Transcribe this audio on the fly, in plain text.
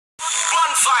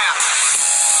fire.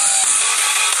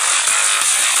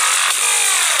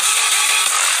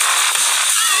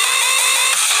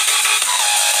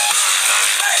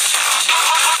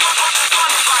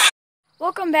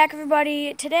 Welcome back,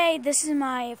 everybody. Today, this is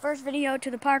my first video to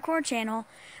the Parkour channel.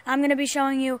 I'm going to be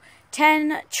showing you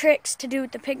 10 tricks to do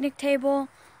with the picnic table.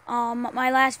 My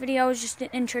last video was just an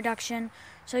introduction.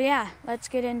 So yeah, let's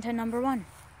get into number 1.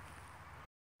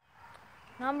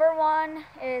 Number 1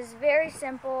 is very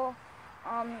simple.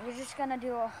 You're just going to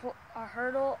do a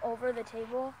hurdle over the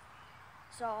table.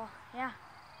 So yeah.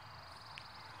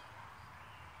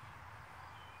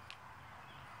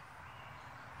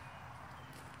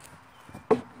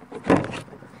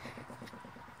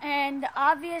 And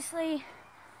obviously,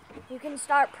 you can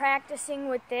start practicing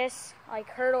with this, like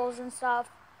hurdles and stuff,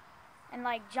 and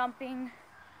like jumping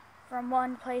from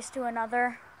one place to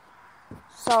another.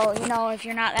 So, you know, if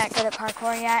you're not that good at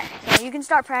parkour yet, so you can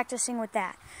start practicing with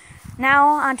that. Now,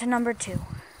 on to number 2.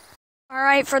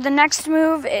 Alright, for the next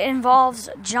move, it involves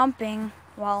jumping.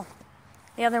 Well,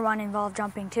 the other one involved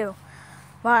jumping too.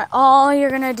 But all you're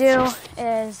going to do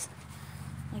is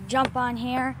like jump on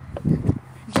here,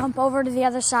 jump over to the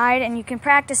other side, and you can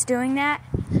practice doing that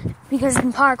because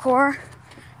in parkour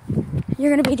you're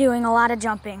going to be doing a lot of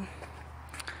jumping.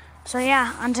 So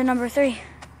yeah, on to number 3.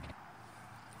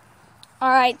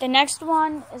 Alright, the next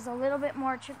one is a little bit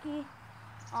more tricky.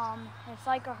 It's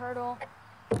like a hurdle,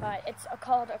 but it's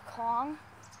called a Kong.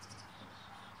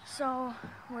 So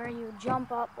where you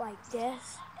jump up like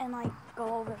this and like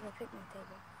go over the picnic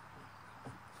table.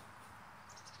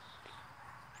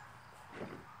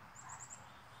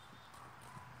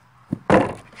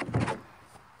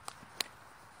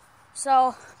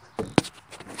 So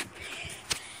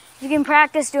you can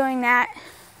practice doing that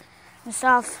and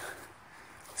stuff.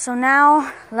 So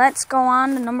now let's go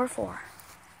on to number 4.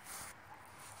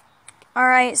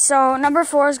 Alright, so number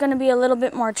 4 is going to be a little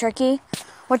bit more tricky.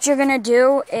 What you're going to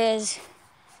do is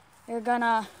you're going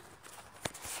to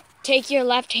take your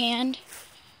left hand,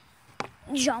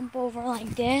 jump over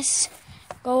like this,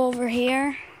 go over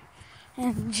here,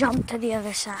 and jump to the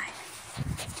other side.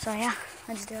 So yeah,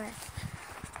 let's do it.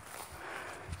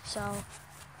 So,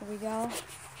 here we go.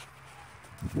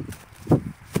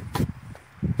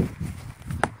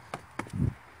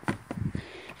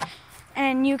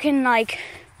 And you can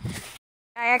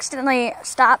I accidentally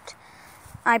stopped.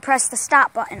 I pressed the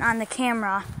stop button on the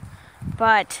camera.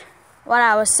 But what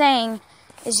I was saying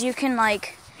is you can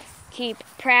keep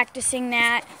practicing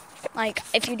that. Like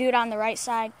if you do it on the right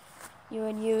side, you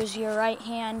would use your right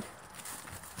hand.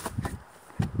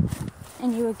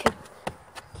 And you would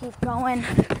keep going.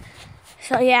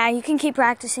 So yeah, you can keep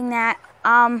practicing that.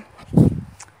 I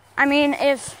mean,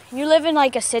 if you live in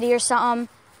a city or something,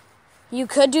 you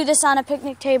could do this on a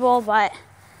picnic table, but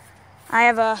I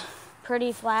have a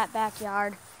pretty flat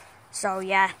backyard. So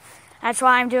yeah, that's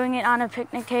why I'm doing it on a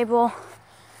picnic table.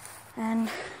 And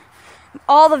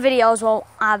all the videos will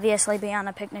obviously be on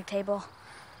a picnic table.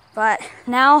 But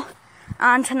now,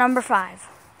 on to number 5.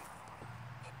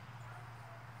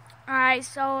 Alright,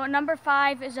 so number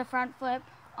 5 is a front flip.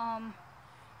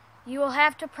 You will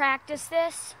have to practice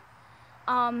this.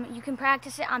 You can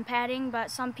practice it on padding,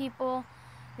 but some people,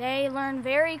 they learn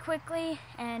very quickly,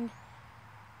 and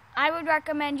I would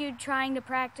recommend you trying to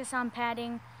practice on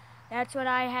padding. That's what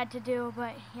I had to do,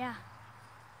 but yeah.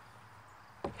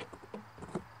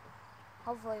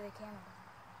 Hopefully the camera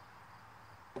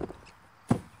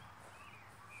doesn't.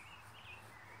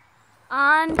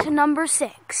 On to number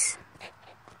 6.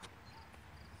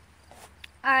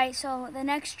 Alright, so the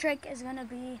next trick is going to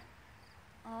be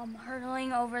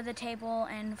hurdling over the table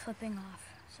and flipping off.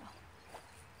 So.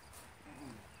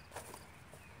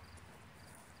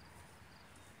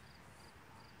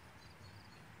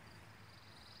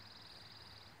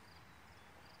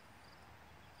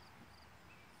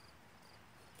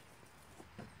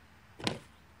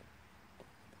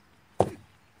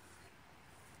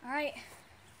 Alright,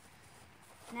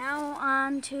 now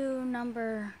on to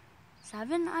number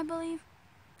 7, I believe.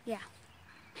 Yeah.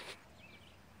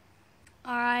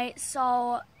 Alright,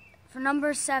 so for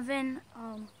number 7,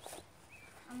 I'm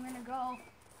gonna go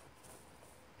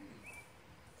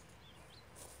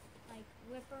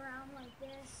whip around like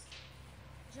this,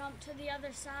 jump to the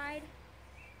other side,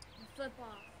 and flip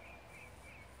off.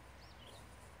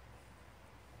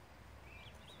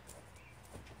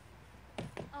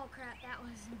 Oh crap, that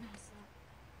was a mess up.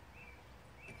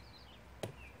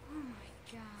 Oh my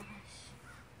gosh.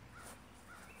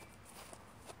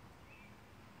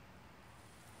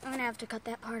 I'm gonna have to cut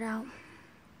that part out.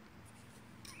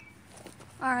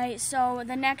 Alright, so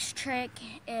the next trick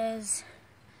is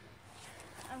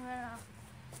I'm gonna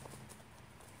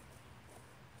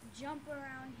jump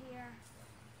around here,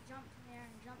 jump to there,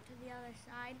 and jump to the other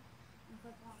side, and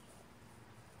flip off.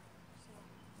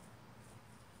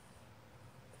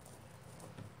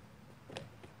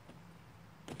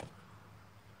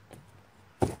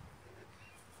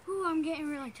 So. Ooh, I'm getting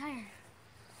really tired.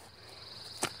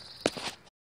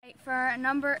 For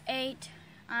number 8,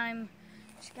 I'm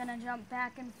just gonna jump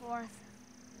back and forth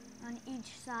on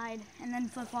each side and then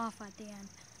flip off at the end.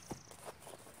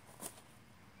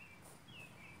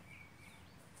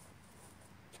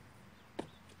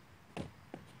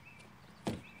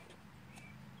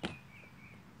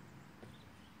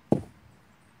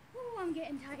 Ooh, I'm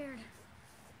getting tired.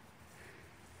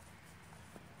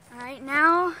 Alright,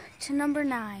 now to number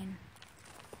 9.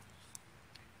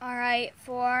 Alright,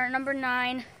 for number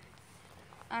 9,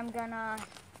 I'm gonna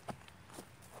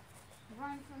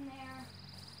run from there,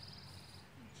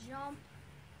 jump,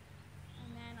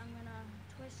 and then I'm gonna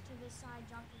twist to this side,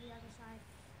 jump to the other side,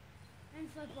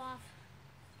 and flip off,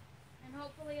 and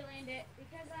hopefully land it,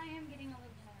 because I am getting a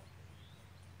little tired.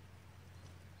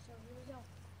 So here we go.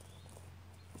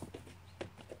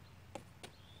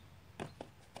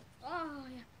 Oh,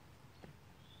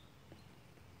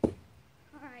 yeah.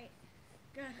 Alright,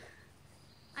 good.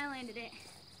 I landed it.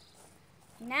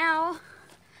 Now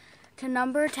to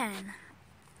number 10.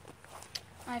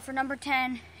 Alright, for number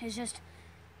 10 is just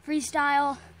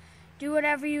freestyle. Do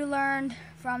whatever you learned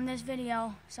from this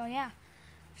video. So yeah,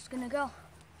 just gonna go.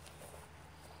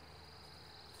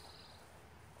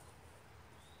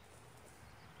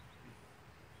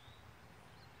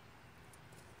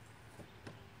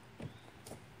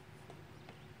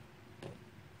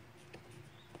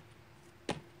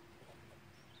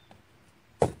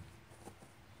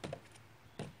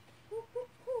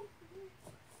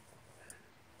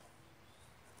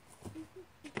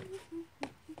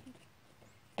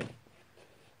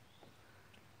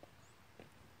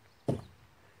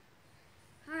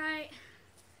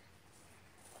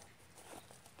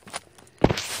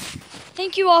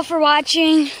 Thank you all for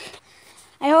watching.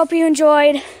 I hope you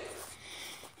enjoyed.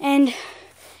 And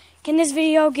can this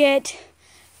video get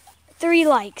 3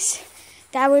 likes?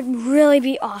 That would really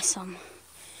be awesome.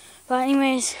 But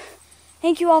anyways,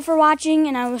 thank you all for watching,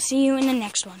 and I will see you in the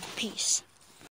next one. Peace.